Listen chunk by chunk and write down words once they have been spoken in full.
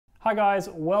Hi guys,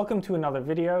 welcome to another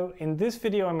video. In this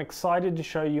video I'm excited to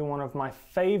show you one of my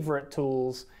favorite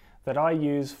tools that I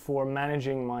use for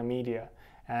managing my media.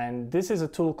 And this is a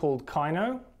tool called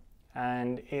Kyno,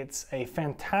 and it's a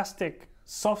fantastic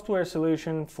software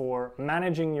solution for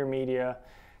managing your media,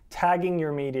 tagging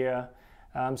your media,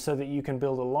 so that you can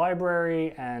build a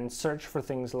library and search for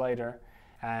things later.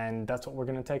 And that's what we're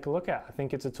going to take a look at. I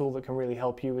think it's a tool that can really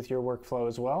help you with your workflow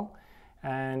as well.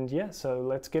 And yeah, so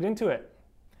let's get into it.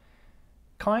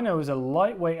 Kyno is a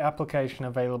lightweight application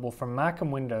available for Mac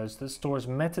and Windows that stores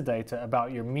metadata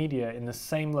about your media in the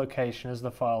same location as the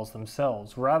files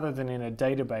themselves, rather than in a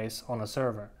database on a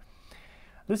server.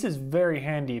 This is very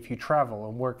handy if you travel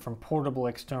and work from portable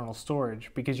external storage,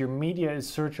 because your media is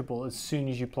searchable as soon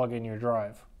as you plug in your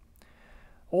drive.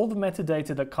 All the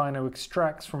metadata that Kyno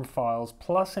extracts from files,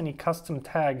 plus any custom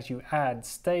tags you add,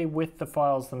 stay with the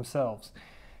files themselves.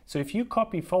 So if you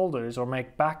copy folders or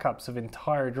make backups of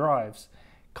entire drives,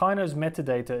 Kyno's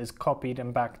metadata is copied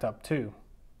and backed up too.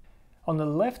 On the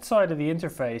left side of the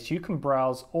interface, you can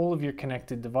browse all of your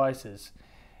connected devices.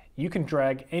 You can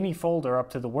drag any folder up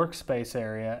to the workspace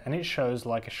area and it shows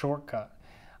like a shortcut.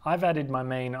 I've added my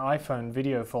main iPhone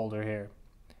video folder here.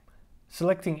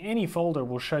 Selecting any folder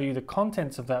will show you the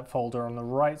contents of that folder on the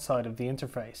right side of the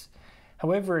interface.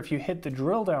 However, if you hit the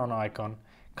drill down icon,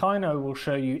 Kyno will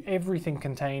show you everything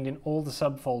contained in all the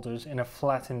subfolders in a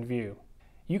flattened view.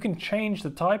 You can change the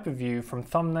type of view from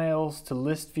thumbnails to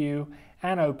list view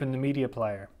and open the media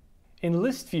player. In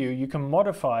list view, you can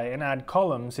modify and add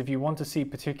columns if you want to see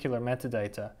particular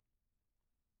metadata.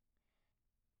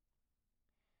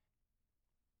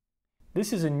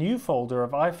 This is a new folder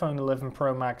of iPhone 11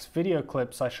 Pro Max video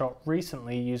clips I shot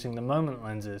recently using the moment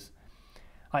lenses.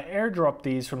 I airdropped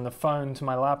these from the phone to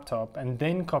my laptop and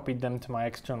then copied them to my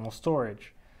external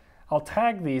storage. I'll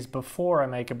tag these before I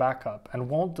make a backup and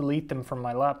won't delete them from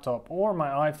my laptop or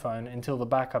my iPhone until the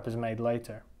backup is made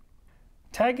later.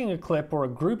 Tagging a clip or a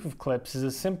group of clips is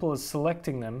as simple as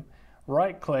selecting them,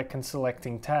 right-click and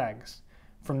selecting tags.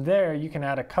 From there you can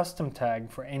add a custom tag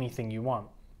for anything you want.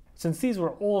 Since these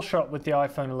were all shot with the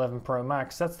iPhone 11 Pro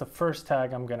Max, that's the first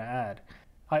tag I'm going to add.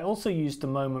 I also used the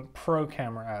Moment Pro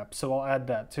camera app, so I'll add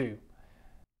that too.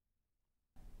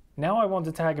 Now I want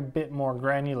to tag a bit more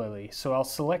granularly, so I'll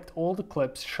select all the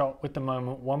clips shot with the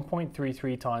Moment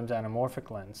 1.33 times anamorphic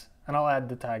lens, and I'll add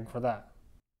the tag for that.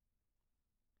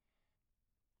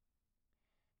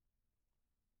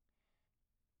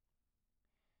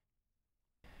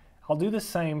 I'll do the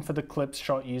same for the clips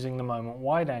shot using the Moment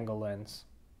wide-angle lens.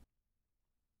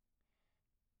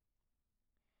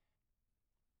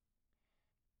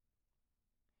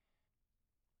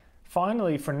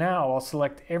 Finally, for now, I'll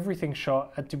select everything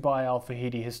shot at Dubai Al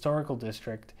Fahidi Historical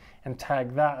District and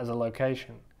tag that as a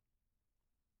location.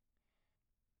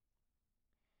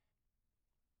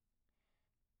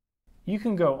 You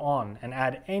can go on and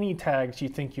add any tags you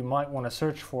think you might want to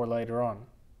search for later on.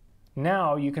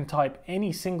 Now you can type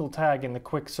any single tag in the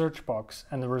quick search box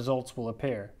and the results will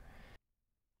appear.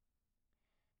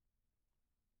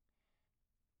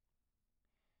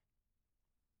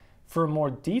 For a more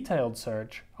detailed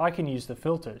search, I can use the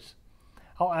filters.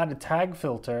 I'll add a tag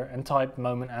filter and type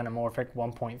Moment Anamorphic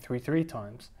 1.33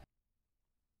 times.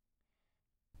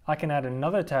 I can add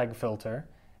another tag filter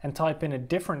and type in a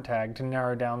different tag to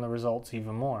narrow down the results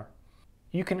even more.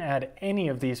 You can add any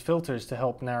of these filters to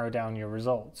help narrow down your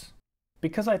results.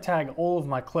 Because I tag all of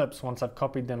my clips once I've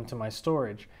copied them to my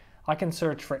storage, I can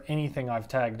search for anything I've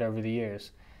tagged over the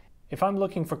years. If I'm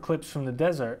looking for clips from the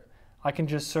desert, I can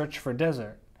just search for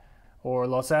desert, or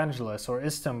Los Angeles, or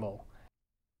Istanbul,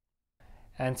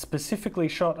 and specifically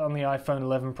shot on the iPhone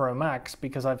 11 Pro Max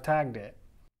because I've tagged it.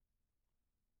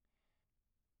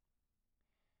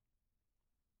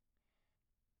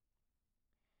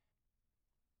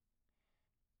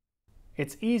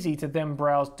 It's easy to then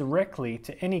browse directly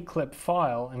to any clip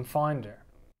file in Finder.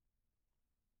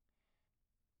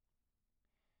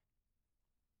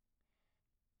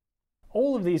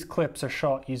 All of these clips are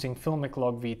shot using Filmic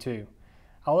Log V2.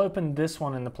 I'll open this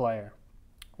one in the player.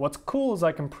 What's cool is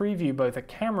I can preview both a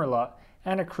camera LUT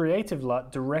and a creative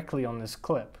LUT directly on this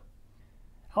clip.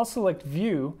 I'll select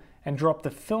View and drop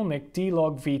the Filmic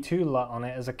D-Log V2 LUT on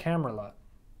it as a camera LUT.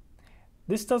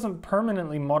 This doesn't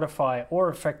permanently modify or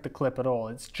affect the clip at all,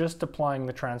 it's just applying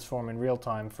the transform in real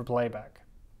time for playback.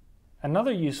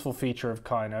 Another useful feature of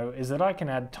Kyno is that I can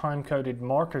add time-coded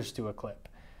markers to a clip.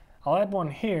 I'll add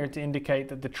one here to indicate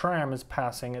that the tram is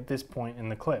passing at this point in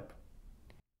the clip.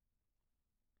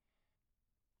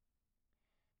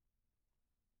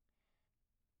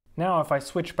 Now if I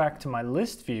switch back to my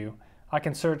list view, I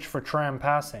can search for tram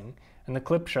passing and the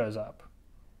clip shows up.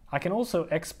 I can also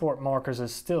export markers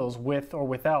as stills with or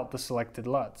without the selected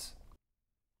LUTs.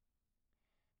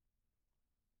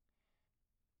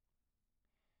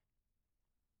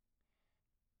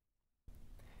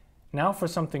 Now for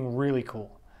something really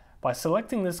cool. By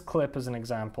selecting this clip as an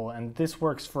example, and this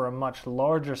works for a much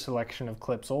larger selection of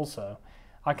clips also,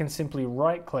 I can simply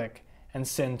right-click and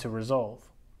send to Resolve.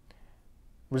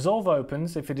 Resolve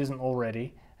opens if it isn't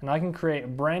already, and I can create a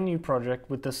brand new project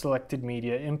with the selected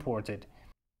media imported.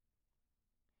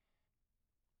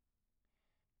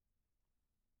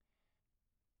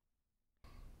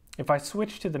 If I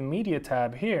switch to the Media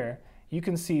tab here, you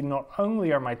can see not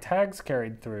only are my tags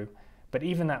carried through, but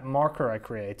even that marker I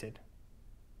created.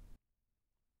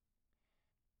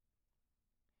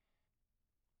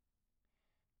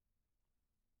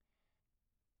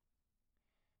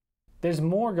 There's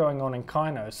more going on in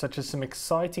Kyno, such as some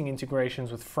exciting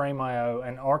integrations with Frame.io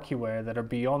and Archiware that are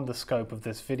beyond the scope of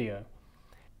this video.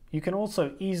 You can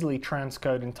also easily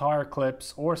transcode entire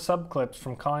clips or subclips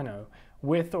from Kyno,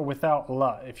 with or without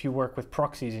LUT if you work with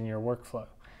proxies in your workflow,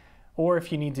 or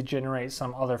if you need to generate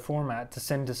some other format to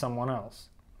send to someone else.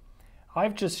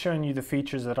 I've just shown you the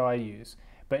features that I use,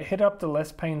 but hit up the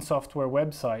Less Pain Software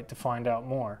website to find out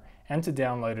more and to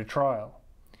download a trial.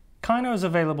 Kyno is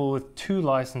available with 2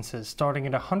 licenses, starting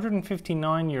at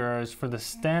 €159 for the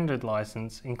standard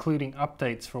license, including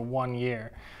updates for 1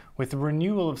 year, with a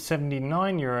renewal of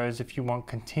 €79 if you want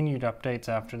continued updates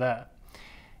after that.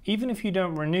 Even if you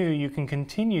don't renew, you can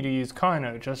continue to use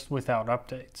Kyno just without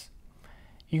updates.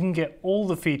 You can get all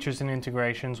the features and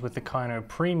integrations with the Kyno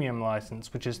Premium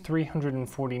license, which is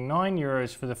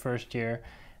 €349 for the first year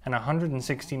and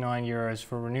 €169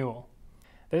 for renewal.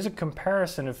 There's a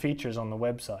comparison of features on the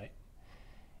website.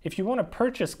 If you want to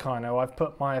purchase Kyno, I've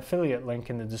put my affiliate link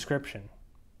in the description.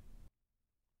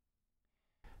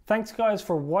 Thanks guys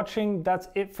for watching. That's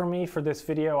it for me for this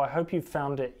video. I hope you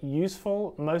found it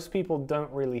useful. Most people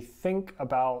don't really think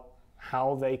about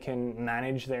how they can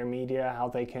manage their media, how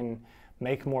they can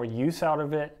make more use out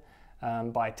of it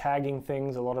by tagging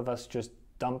things. A lot of us just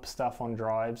dump stuff on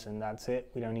drives and that's it.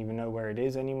 We don't even know where it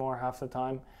is anymore half the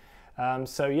time.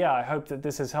 So yeah, I hope that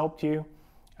this has helped you.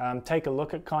 Take a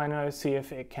look at Kyno, see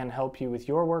if it can help you with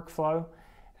your workflow.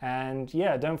 And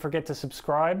yeah, don't forget to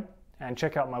subscribe and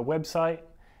check out my website.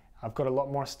 I've got a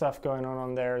lot more stuff going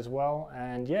on there as well.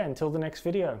 And yeah, until the next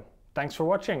video, thanks for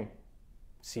watching.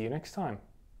 See you next time.